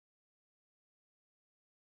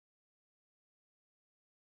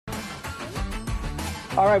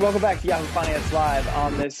All right, welcome back to Yahoo Finance Live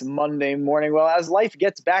on this Monday morning. Well, as life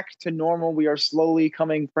gets back to normal, we are slowly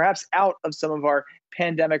coming perhaps out of some of our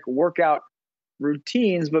pandemic workout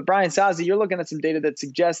routines. But Brian Sozzi, you're looking at some data that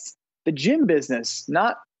suggests the gym business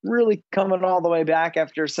not really coming all the way back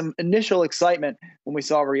after some initial excitement when we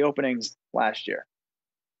saw reopenings last year.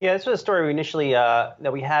 Yeah, this was a story we initially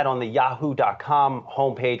that we had on the yahoo.com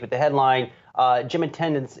homepage with the headline, gym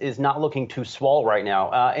attendance is not looking too swell right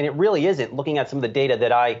now. And it really isn't, looking at some of the data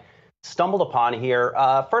that I stumbled upon here.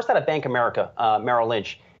 First out of Bank of America, Merrill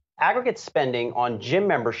Lynch. Aggregate spending on gym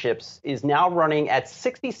memberships is now running at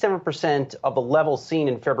 67% of the level seen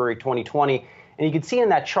in February 2020. And you can see in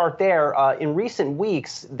that chart there, in recent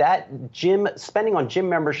weeks, that gym spending on gym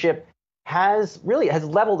membership has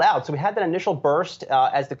leveled out. So we had that initial burst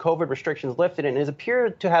as the COVID restrictions lifted, and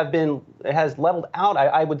it has leveled out,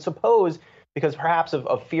 I would suppose, because perhaps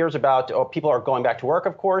of fears about people are going back to work,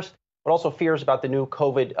 of course, but also fears about the new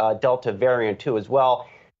COVID Delta variant too as well.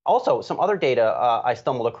 Also, some other data I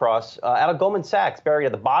stumbled across out of Goldman Sachs, buried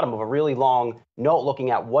at the bottom of a really long note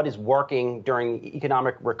looking at what is working during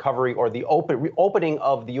economic recovery or the reopening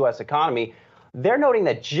of the U.S. economy. They're noting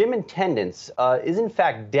that gym attendance is in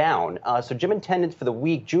fact down. So gym attendance for the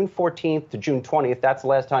week, June 14th to June 20th, that's the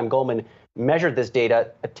last time Goldman measured this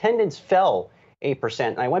data, attendance fell 8%.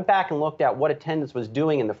 And I went back and looked at what attendance was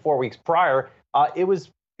doing in the 4 weeks prior. It was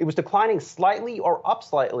declining slightly or up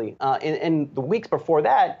slightly. In the weeks before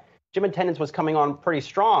that, gym attendance was coming on pretty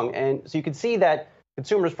strong. And so you can see that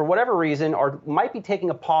consumers, for whatever reason, might be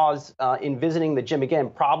taking a pause in visiting the gym again,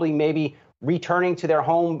 probably maybe returning to their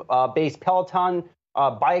home-based Peloton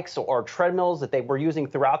bikes or treadmills that they were using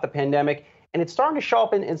throughout the pandemic. And it's starting to show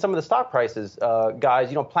up in some of the stock prices, guys.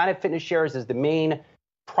 You know, Planet Fitness Shares is the main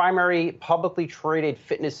primary publicly traded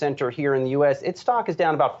fitness center here in the U.S. Its stock is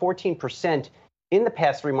down about 14% in the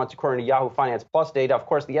past 3 months, according to Yahoo Finance Plus data. Of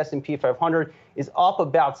course, the S&P 500 is up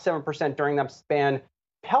about 7% during that span.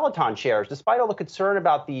 Peloton shares, despite all the concern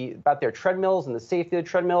about their treadmills and the safety of the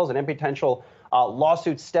treadmills and any potential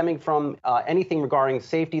lawsuits stemming from anything regarding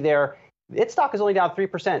safety there, its stock is only down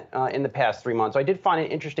 3% in the past 3 months. So I did find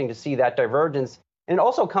it interesting to see that divergence. And it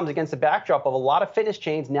also comes against the backdrop of a lot of fitness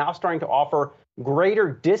chains now starting to offer greater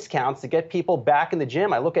discounts to get people back in the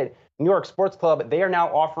gym. I look at New York Sports Club. They are now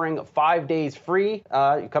offering 5 days free.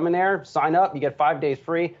 You come in there, sign up, you get 5 days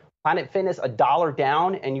free. Planet Fitness, $1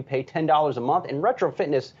 down, and you pay $10 a month. And Retro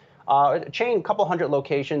Fitness, a chain, a couple hundred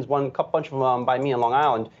locations, bunch of them by me in Long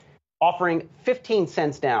Island, offering 15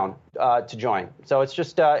 cents down to join. So it's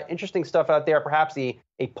just interesting stuff out there. Perhaps a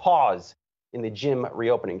pause in the gym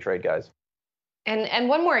reopening trade, guys. And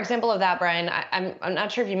one more example of that, Brian, I'm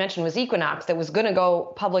not sure if you mentioned, was Equinox that was going to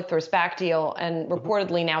go public through a SPAC deal, and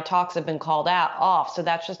reportedly now talks have been called off. So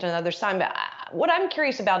that's just another sign. But what I'm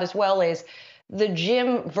curious about as well is the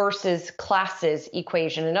gym versus classes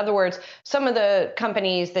equation. In other words, some of the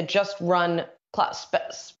companies that just run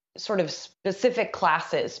sort of specific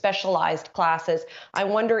classes, specialized classes, I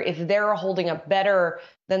wonder if they're holding up better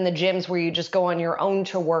than the gyms where you just go on your own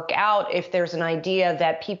to work out. If there's an idea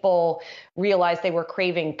that people realized they were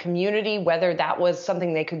craving community, whether that was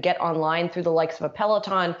something they could get online through the likes of a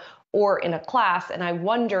Peloton or in a class. And I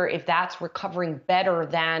wonder if that's recovering better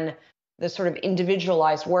than the sort of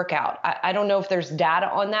individualized workout. I don't know if there's data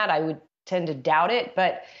on that. I would tend to doubt it,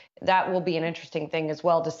 but that will be an interesting thing as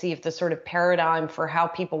well to see if the sort of paradigm for how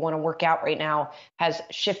people want to work out right now has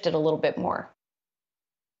shifted a little bit more.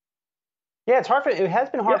 Yeah, it has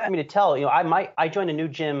been hard for me to tell. You know, I joined a new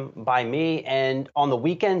gym by me, and on the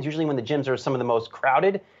weekends, usually when the gyms are some of the most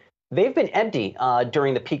crowded, they've been empty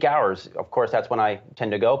during the peak hours. Of course, that's when I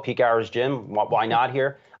tend to go. Peak hours gym, why not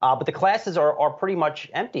here? But the classes are pretty much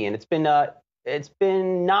empty, and it's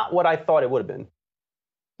been not what I thought it would have been.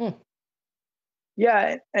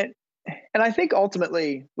 Yeah, and I think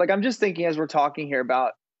ultimately, like, I'm just thinking as we're talking here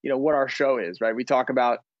about, you know, what our show is, right? We talk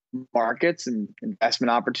about markets and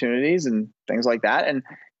investment opportunities and things like that. And,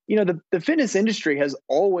 you know, the fitness industry has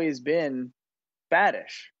always been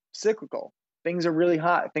faddish, cyclical. Things are really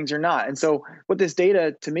hot, things are not. And so what this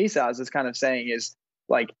data to me, Saz, is kind of saying is,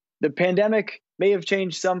 like, the pandemic may have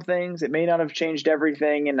changed some things. It may not have changed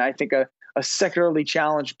everything. And I think a secularly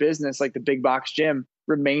challenged business like the big box gym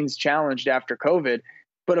remains challenged after COVID.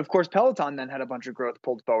 But of course, Peloton then had a bunch of growth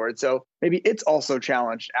pulled forward. So maybe it's also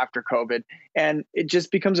challenged after COVID. And it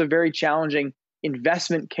just becomes a very challenging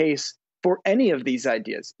investment case for any of these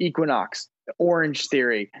ideas. Equinox, Orange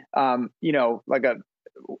Theory, you know, like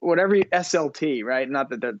whatever SLT, right? Not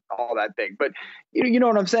that they're all that big, but you know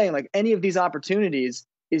what I'm saying? Like, any of these opportunities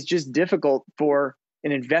is just difficult for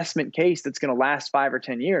an investment case that's going to last 5 or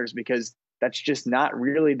 10 years, because that's just not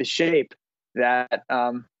really the shape that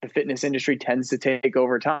the fitness industry tends to take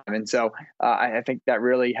over time. And so I think that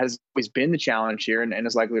really has always been the challenge here and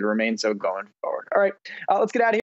is likely to remain so going forward. All right, let's get out of here.